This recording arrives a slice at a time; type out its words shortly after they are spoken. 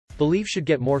Believe should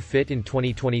get more fit in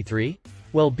 2023?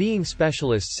 Well-being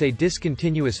specialists say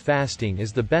discontinuous fasting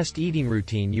is the best eating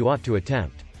routine you ought to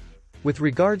attempt. With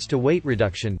regards to weight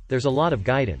reduction, there's a lot of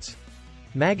guidance.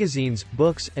 Magazines,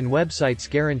 books, and websites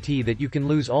guarantee that you can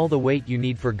lose all the weight you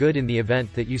need for good in the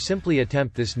event that you simply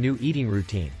attempt this new eating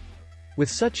routine.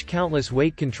 With such countless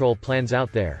weight control plans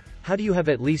out there, how do you have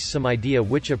at least some idea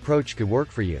which approach could work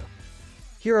for you?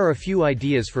 Here are a few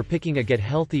ideas for picking a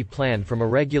get-healthy plan, from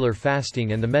irregular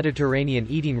fasting and the Mediterranean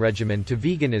eating regimen to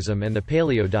veganism and the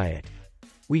paleo diet.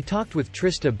 We talked with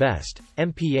Trista Best,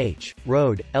 MPH,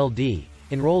 Rhode, LD,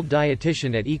 enrolled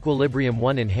dietitian at Equilibrium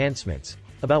One Enhancements,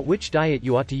 about which diet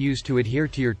you ought to use to adhere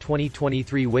to your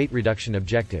 2023 weight reduction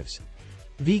objectives.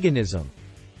 Veganism.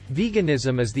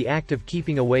 Veganism is the act of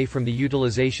keeping away from the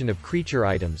utilization of creature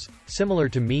items, similar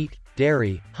to meat,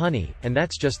 dairy, honey, and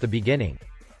that's just the beginning.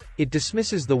 It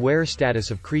dismisses the wear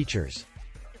status of creatures.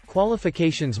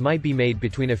 Qualifications might be made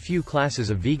between a few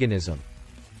classes of veganism.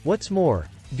 What's more,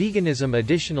 veganism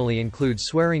additionally includes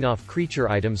swearing off creature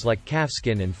items like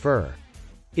calfskin and fur.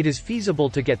 It is feasible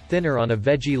to get thinner on a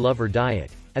veggie lover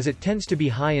diet, as it tends to be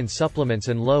high in supplements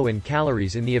and low in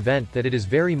calories. In the event that it is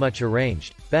very much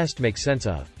arranged, best make sense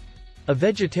of. A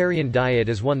vegetarian diet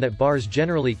is one that bars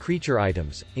generally creature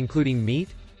items, including meat,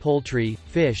 poultry,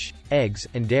 fish, eggs,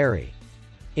 and dairy.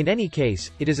 In any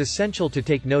case, it is essential to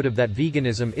take note of that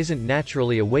veganism isn't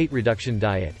naturally a weight reduction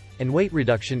diet, and weight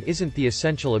reduction isn't the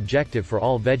essential objective for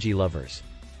all veggie lovers.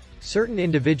 Certain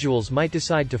individuals might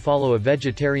decide to follow a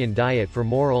vegetarian diet for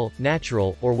moral,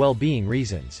 natural, or well-being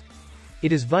reasons.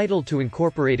 It is vital to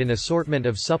incorporate an assortment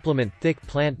of supplement-thick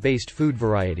plant-based food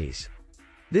varieties.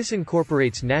 This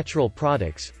incorporates natural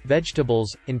products,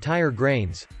 vegetables, entire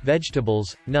grains,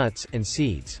 vegetables, nuts, and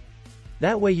seeds.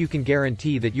 That way you can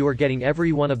guarantee that you are getting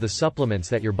every one of the supplements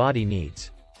that your body needs.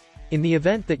 In the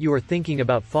event that you are thinking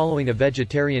about following a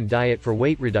vegetarian diet for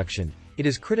weight reduction, it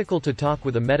is critical to talk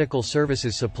with a medical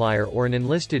services supplier or an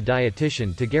enlisted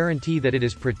dietitian to guarantee that it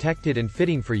is protected and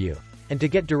fitting for you, and to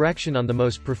get direction on the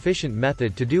most proficient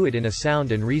method to do it in a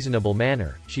sound and reasonable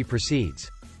manner, she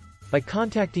proceeds. By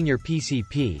contacting your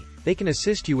PCP, they can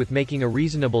assist you with making a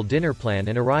reasonable dinner plan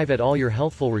and arrive at all your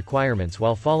healthful requirements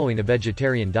while following a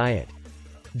vegetarian diet.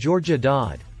 Georgia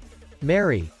Dodd.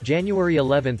 Mary, January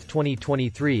 11,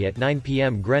 2023 at 9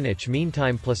 p.m. Greenwich Mean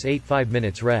Time plus 5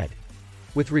 minutes Red.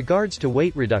 With regards to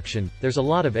weight reduction, there's a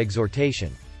lot of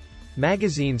exhortation.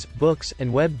 Magazines, books,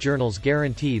 and web journals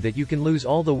guarantee that you can lose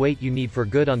all the weight you need for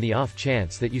good on the off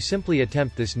chance that you simply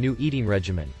attempt this new eating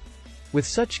regimen. With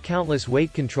such countless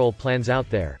weight control plans out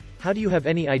there, how do you have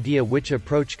any idea which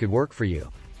approach could work for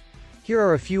you? Here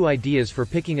are a few ideas for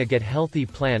picking a get-healthy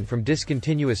plan, from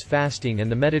discontinuous fasting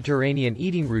and the Mediterranean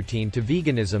eating routine to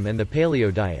veganism and the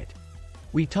paleo diet.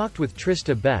 We talked with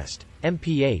Trista Best,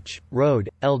 MPH, Rhode,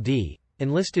 LD,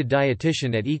 enlisted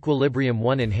dietitian at Equilibrium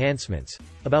One Enhancements,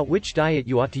 about which diet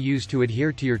you ought to use to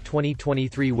adhere to your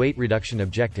 2023 weight reduction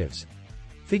objectives.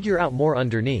 Figure out more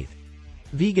underneath.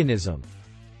 Veganism.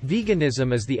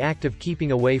 Veganism is the act of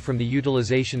keeping away from the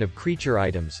utilization of creature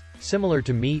items, similar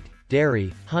to meat,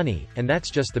 dairy, honey, and that's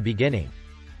just the beginning.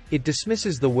 It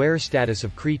dismisses the wear status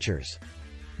of creatures.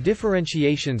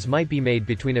 Differentiations might be made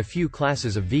between a few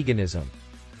classes of veganism.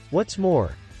 What's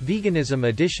more, veganism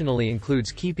additionally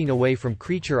includes keeping away from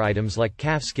creature items like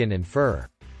calfskin and fur.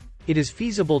 It is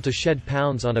feasible to shed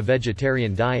pounds on a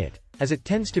vegetarian diet, as it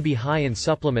tends to be high in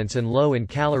supplements and low in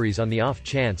calories. On the off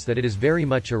chance that it is very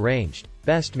much arranged,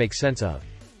 best make sense of.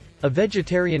 A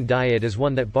vegetarian diet is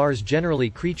one that bars generally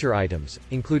creature items,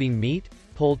 including meat,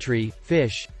 poultry,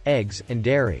 fish, eggs, and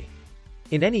dairy.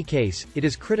 In any case, it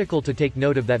is critical to take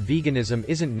note of that veganism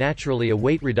isn't naturally a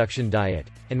weight reduction diet,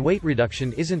 and weight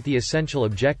reduction isn't the essential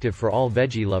objective for all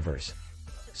veggie lovers.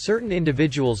 Certain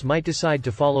individuals might decide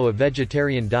to follow a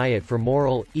vegetarian diet for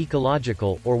moral,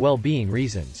 ecological, or well-being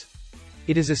reasons.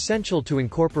 It is essential to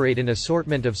incorporate an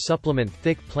assortment of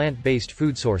supplement-thick plant-based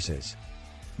food sources.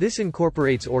 This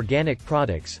incorporates organic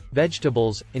products,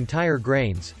 vegetables, entire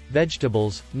grains,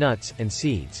 vegetables, nuts, and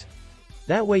seeds.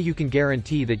 That way you can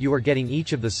guarantee that you are getting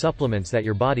each of the supplements that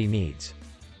your body needs.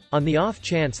 On the off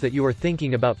chance that you are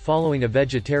thinking about following a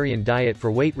vegetarian diet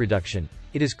for weight reduction,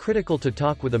 it is critical to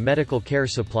talk with a medical care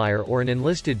supplier or an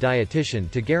enlisted dietitian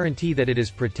to guarantee that it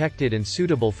is protected and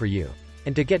suitable for you,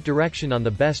 and to get direction on the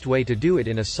best way to do it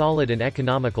in a solid and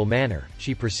economical manner,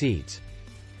 she proceeds.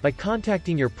 By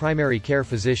contacting your primary care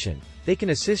physician, they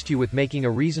can assist you with making a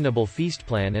reasonable feast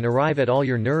plan and arrive at all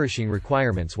your nourishing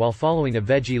requirements while following a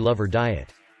veggie lover diet.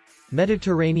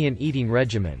 Mediterranean eating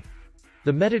regimen.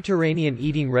 The Mediterranean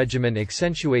eating regimen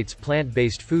accentuates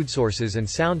plant-based food sources and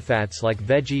sound fats like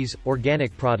veggies,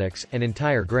 organic products, and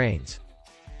entire grains.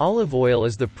 Olive oil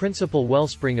is the principal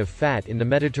wellspring of fat in the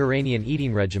Mediterranean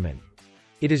eating regimen.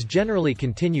 It is generally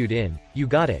continued in, you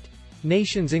got it,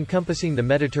 nations encompassing the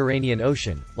Mediterranean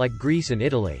Ocean, like Greece and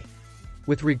Italy.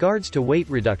 With regards to weight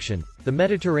reduction, the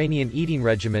Mediterranean eating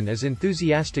regimen is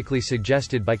enthusiastically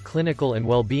suggested by clinical and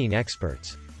well-being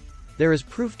experts. There is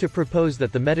proof to propose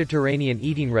that the Mediterranean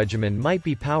eating regimen might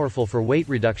be powerful for weight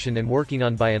reduction and working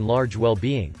on by and large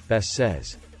well-being, Best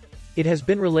says. It has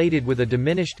been related with a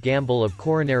diminished gamble of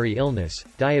coronary illness,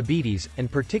 diabetes,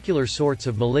 and particular sorts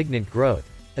of malignant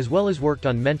growth, as well as worked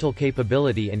on mental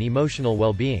capability and emotional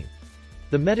well-being.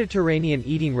 The Mediterranean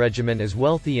eating regimen is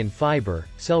wealthy in fiber,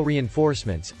 cell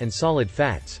reinforcements, and solid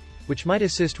fats, which might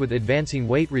assist with advancing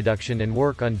weight reduction and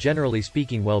work on generally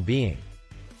speaking well-being.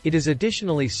 It is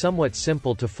additionally somewhat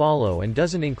simple to follow and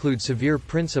doesn't include severe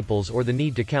principles or the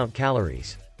need to count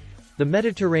calories. The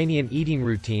Mediterranean eating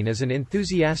routine is an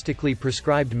enthusiastically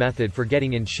prescribed method for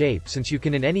getting in shape, since you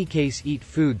can in any case eat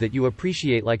food that you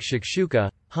appreciate like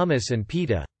shakshuka, hummus and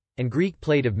pita, and Greek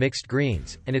plate of mixed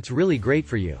greens, and it's really great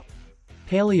for you.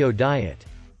 Paleo diet.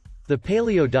 The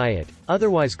paleo diet,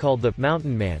 otherwise called the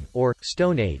Mountain Man or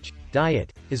Stone Age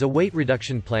diet, is a weight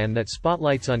reduction plan that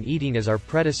spotlights on eating as our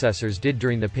predecessors did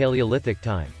during the Paleolithic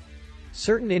time.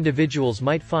 Certain individuals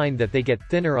might find that they get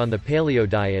thinner on the paleo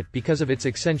diet because of its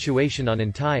accentuation on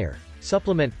entire,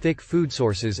 supplement thick food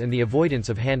sources and the avoidance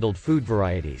of handled food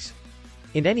varieties.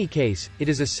 In any case, it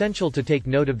is essential to take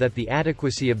note of that the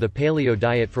adequacy of the paleo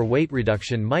diet for weight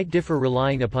reduction might differ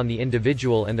relying upon the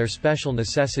individual and their special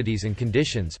necessities and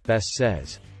conditions, Best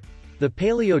says. The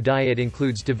paleo diet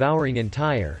includes devouring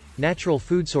entire, natural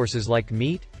food sources like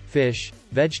meat, fish,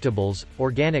 vegetables,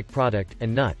 organic product,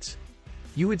 and nuts.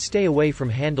 You would stay away from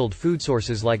handled food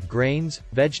sources like grains,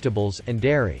 vegetables, and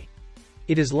dairy.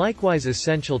 It is likewise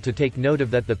essential to take note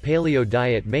of that the paleo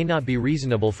diet may not be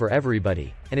reasonable for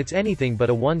everybody, and it's anything but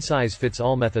a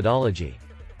one-size-fits-all methodology.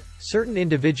 Certain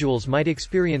individuals might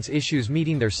experience issues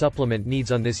meeting their supplement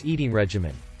needs on this eating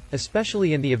regimen,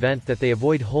 especially in the event that they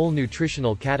avoid whole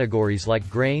nutritional categories like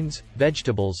grains,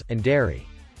 vegetables, and dairy.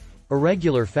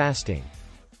 Irregular fasting.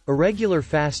 Irregular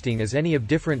fasting is any of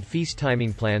different feast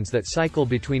timing plans that cycle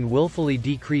between willfully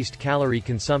decreased calorie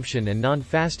consumption and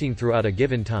non-fasting throughout a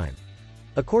given time.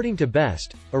 According to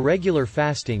Best, irregular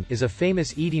fasting is a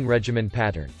famous eating regimen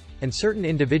pattern, and certain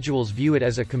individuals view it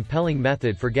as a compelling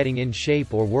method for getting in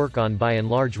shape or work on by and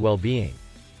large well-being.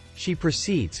 She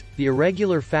proceeds, the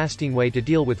irregular fasting way to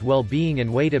deal with well-being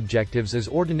and weight objectives is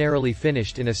ordinarily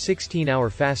finished in a 16-hour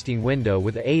fasting window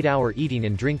with an 8-hour eating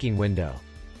and drinking window.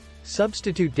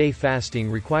 Substitute day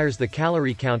fasting requires the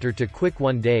calorie counter to quick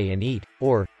one day and eat,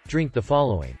 or drink the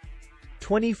following.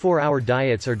 24-hour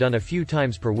diets are done a few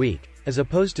times per week, as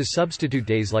opposed to substitute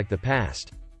days like the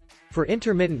past. For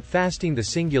intermittent fasting the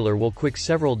singular will quick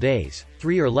several days,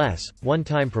 3 or less, one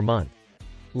time per month.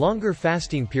 Longer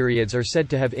fasting periods are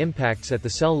said to have impacts at the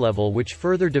cell level which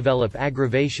further develop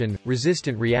aggravation,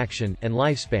 resistant reaction, and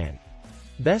lifespan.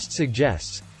 Best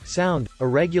suggests sound,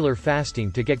 irregular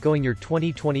fasting to get going your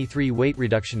 2023 weight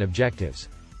reduction objectives.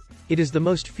 It is the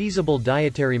most feasible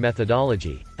dietary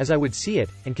methodology, as I would see it,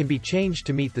 and can be changed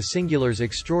to meet the singular's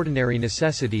extraordinary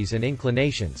necessities and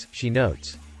inclinations, she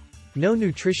notes. No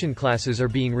nutrition classes are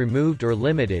being removed or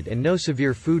limited and no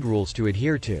severe food rules to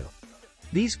adhere to.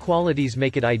 These qualities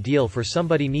make it ideal for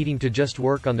somebody needing to just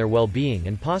work on their well-being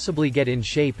and possibly get in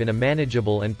shape in a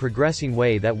manageable and progressing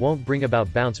way that won't bring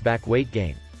about bounce-back weight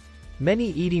gain.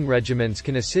 Many eating regimens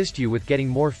can assist you with getting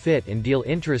more fit and deal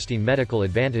interesting medical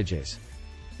advantages.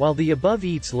 While the above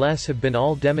eats less have been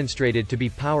all demonstrated to be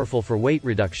powerful for weight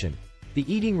reduction, the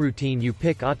eating routine you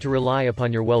pick ought to rely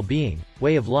upon your well-being,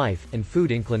 way of life, and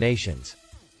food inclinations.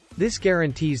 This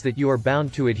guarantees that you are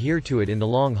bound to adhere to it in the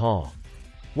long haul.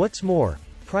 What's more,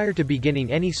 prior to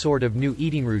beginning any sort of new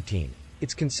eating routine,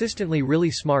 it's consistently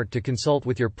really smart to consult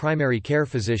with your primary care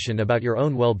physician about your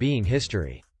own well-being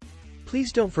history.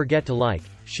 Please don't forget to like,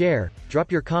 share,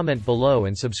 drop your comment below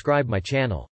and subscribe my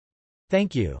channel.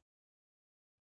 Thank you.